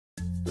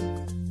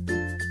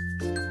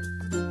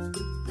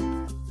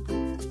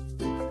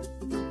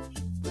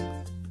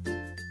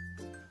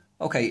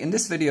Okay, in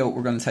this video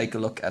we're going to take a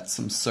look at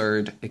some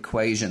surd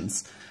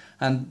equations.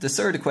 And the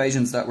surd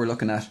equations that we're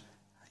looking at,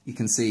 you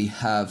can see,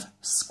 have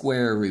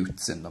square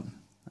roots in them.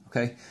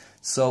 Okay,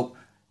 so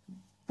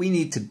we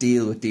need to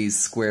deal with these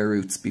square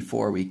roots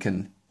before we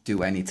can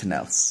do anything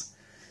else.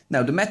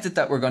 Now the method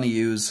that we're going to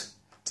use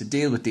to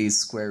deal with these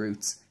square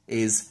roots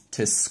is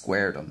to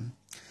square them.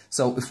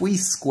 So if we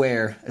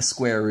square a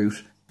square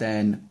root,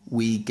 then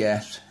we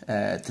get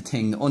the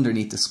thing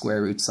underneath the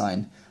square root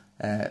sign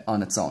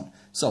on its own.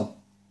 So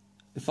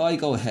if I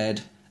go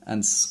ahead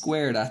and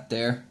square that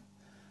there,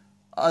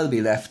 I'll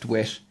be left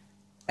with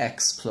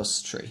x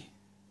plus 3.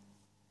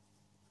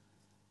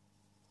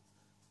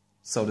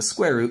 So the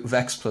square root of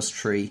x plus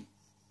 3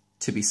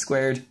 to be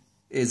squared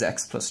is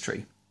x plus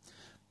 3.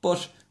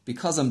 But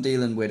because I'm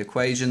dealing with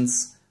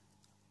equations,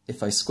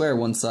 if I square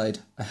one side,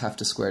 I have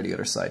to square the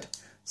other side.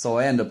 So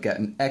I end up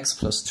getting x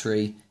plus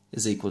 3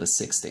 is equal to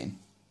 16.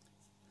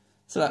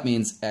 So that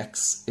means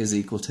x is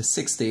equal to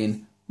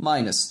 16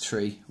 minus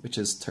 3, which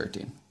is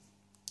 13.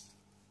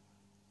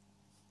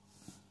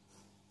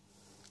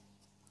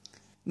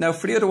 Now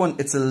for the other one,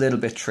 it's a little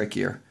bit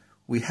trickier.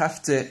 We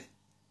have to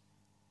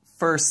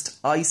first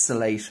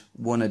isolate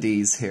one of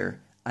these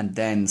here and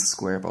then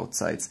square both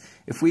sides.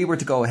 If we were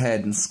to go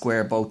ahead and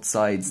square both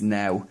sides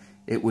now,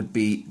 it would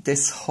be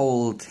this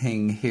whole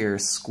thing here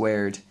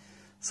squared.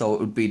 So it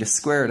would be the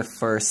square of the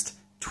first,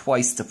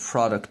 twice the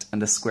product,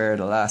 and the square of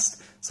the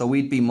last. So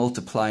we'd be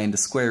multiplying the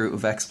square root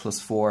of x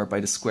plus 4 by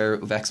the square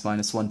root of x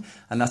minus 1,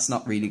 and that's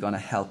not really going to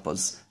help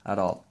us at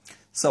all.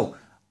 So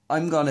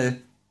I'm going to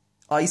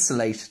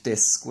isolate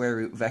this square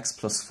root of x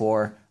plus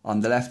 4 on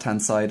the left hand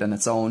side on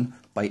its own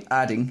by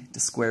adding the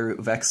square root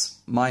of x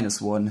minus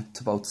 1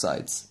 to both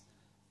sides.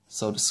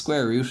 So the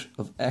square root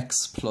of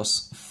x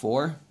plus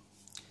 4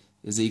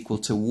 is equal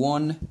to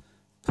 1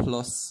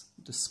 plus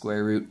the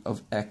square root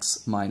of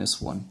x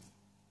minus 1.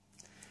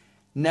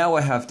 Now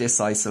I have this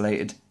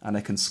isolated and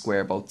I can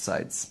square both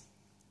sides.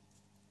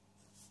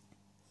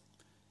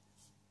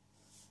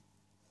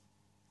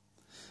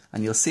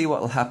 And you'll see what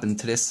will happen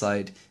to this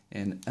side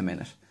in a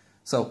minute.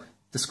 So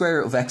the square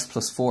root of x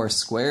plus 4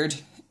 squared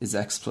is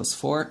x plus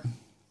 4.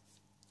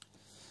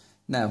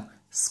 Now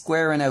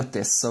squaring out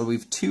this, so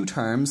we've two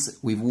terms,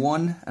 we've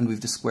 1 and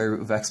we've the square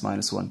root of x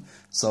minus 1.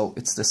 So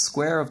it's the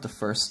square of the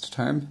first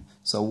term,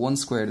 so 1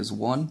 squared is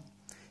 1.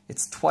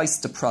 It's twice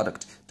the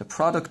product. The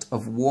product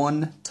of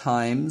 1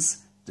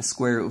 times the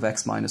square root of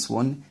x minus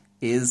 1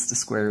 is the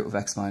square root of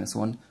x minus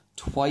 1.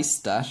 Twice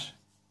that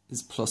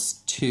is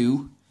plus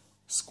 2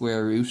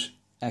 square root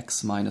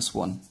x minus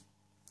 1.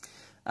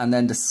 And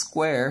then the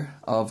square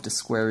of the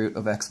square root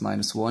of x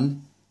minus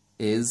 1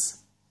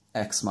 is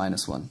x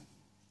minus 1.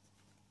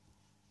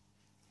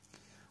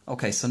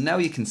 Okay, so now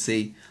you can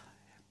see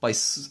by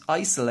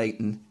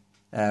isolating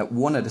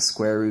one of the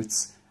square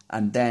roots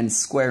and then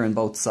squaring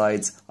both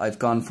sides, I've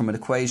gone from an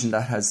equation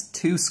that has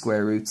 2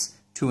 square roots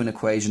to an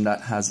equation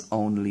that has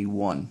only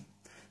 1.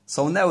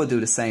 So now we'll do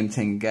the same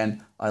thing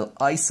again. I'll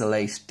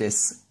isolate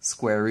this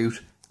square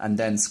root and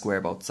then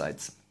square both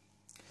sides.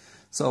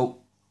 So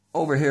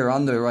over here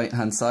on the right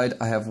hand side,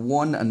 I have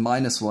 1 and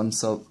minus 1,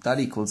 so that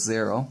equals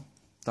 0.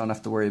 Don't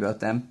have to worry about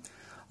them.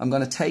 I'm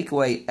going to take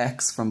away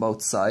x from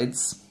both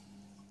sides,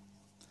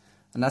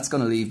 and that's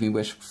going to leave me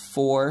with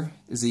 4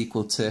 is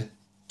equal to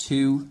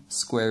 2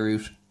 square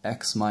root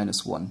x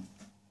minus 1.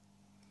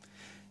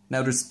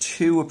 Now there's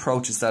two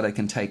approaches that I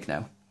can take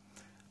now.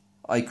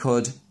 I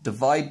could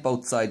divide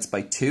both sides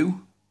by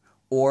 2,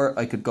 or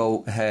I could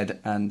go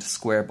ahead and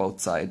square both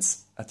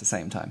sides at the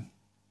same time.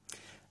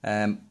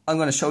 I'm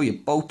going to show you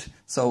both.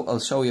 So I'll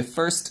show you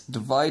first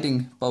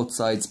dividing both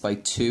sides by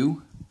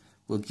 2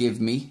 will give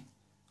me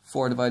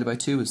 4 divided by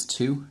 2 is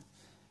 2.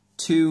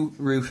 2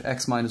 root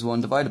x minus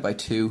 1 divided by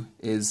 2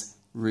 is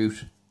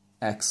root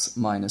x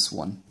minus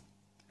 1.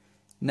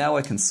 Now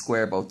I can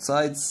square both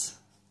sides.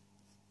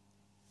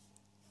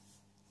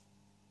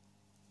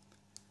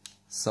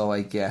 So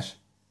I get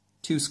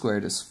 2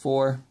 squared is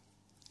 4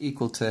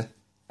 equal to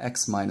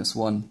x minus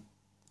 1.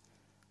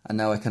 And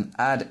now I can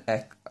add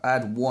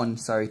 1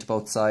 to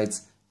both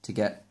sides to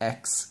get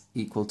x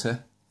equal to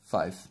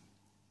 5.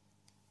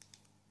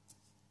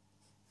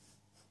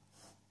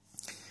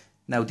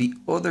 Now the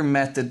other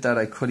method that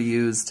I could have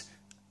used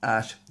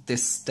at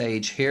this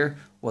stage here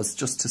was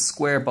just to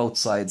square both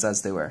sides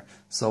as they were.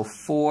 So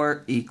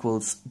 4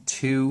 equals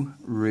 2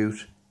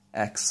 root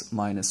x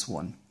minus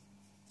 1.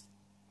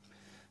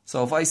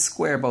 So if I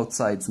square both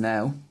sides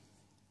now,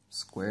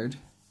 squared,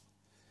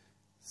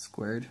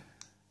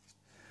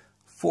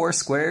 4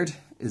 squared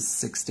is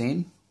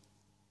 16.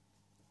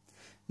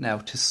 Now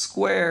to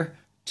square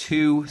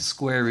 2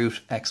 square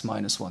root x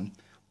minus 1,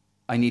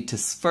 I need to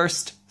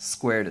first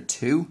square the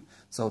 2,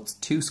 so it's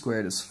 2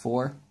 squared is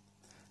 4,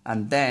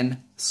 and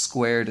then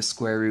square the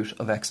square root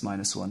of x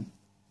minus 1.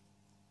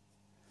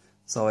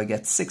 So I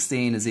get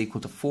 16 is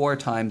equal to 4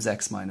 times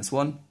x minus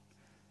 1.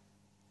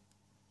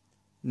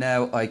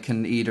 Now I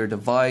can either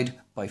divide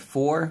by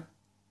 4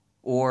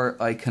 or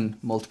I can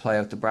multiply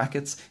out the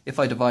brackets. If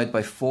I divide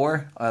by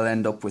 4, I'll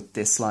end up with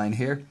this line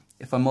here.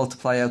 If I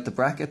multiply out the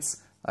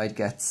brackets, I'd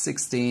get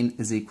 16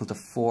 is equal to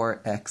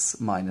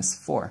 4x minus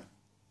 4.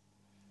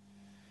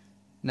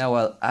 Now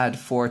I'll add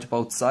 4 to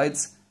both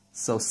sides,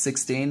 so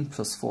 16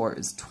 plus 4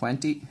 is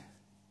 20.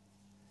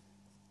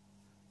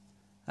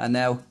 And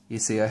now you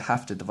see I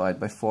have to divide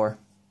by 4.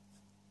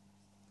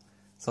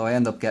 So I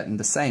end up getting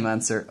the same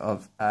answer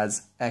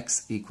as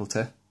x equal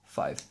to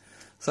 5.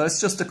 So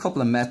it's just a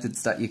couple of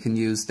methods that you can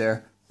use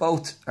there.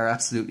 Both are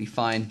absolutely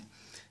fine,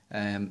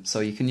 so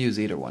you can use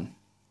either one.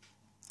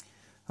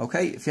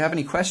 Okay, if you have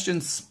any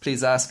questions,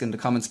 please ask in the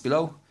comments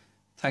below.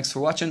 Thanks for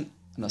watching,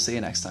 and I'll see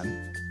you next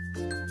time.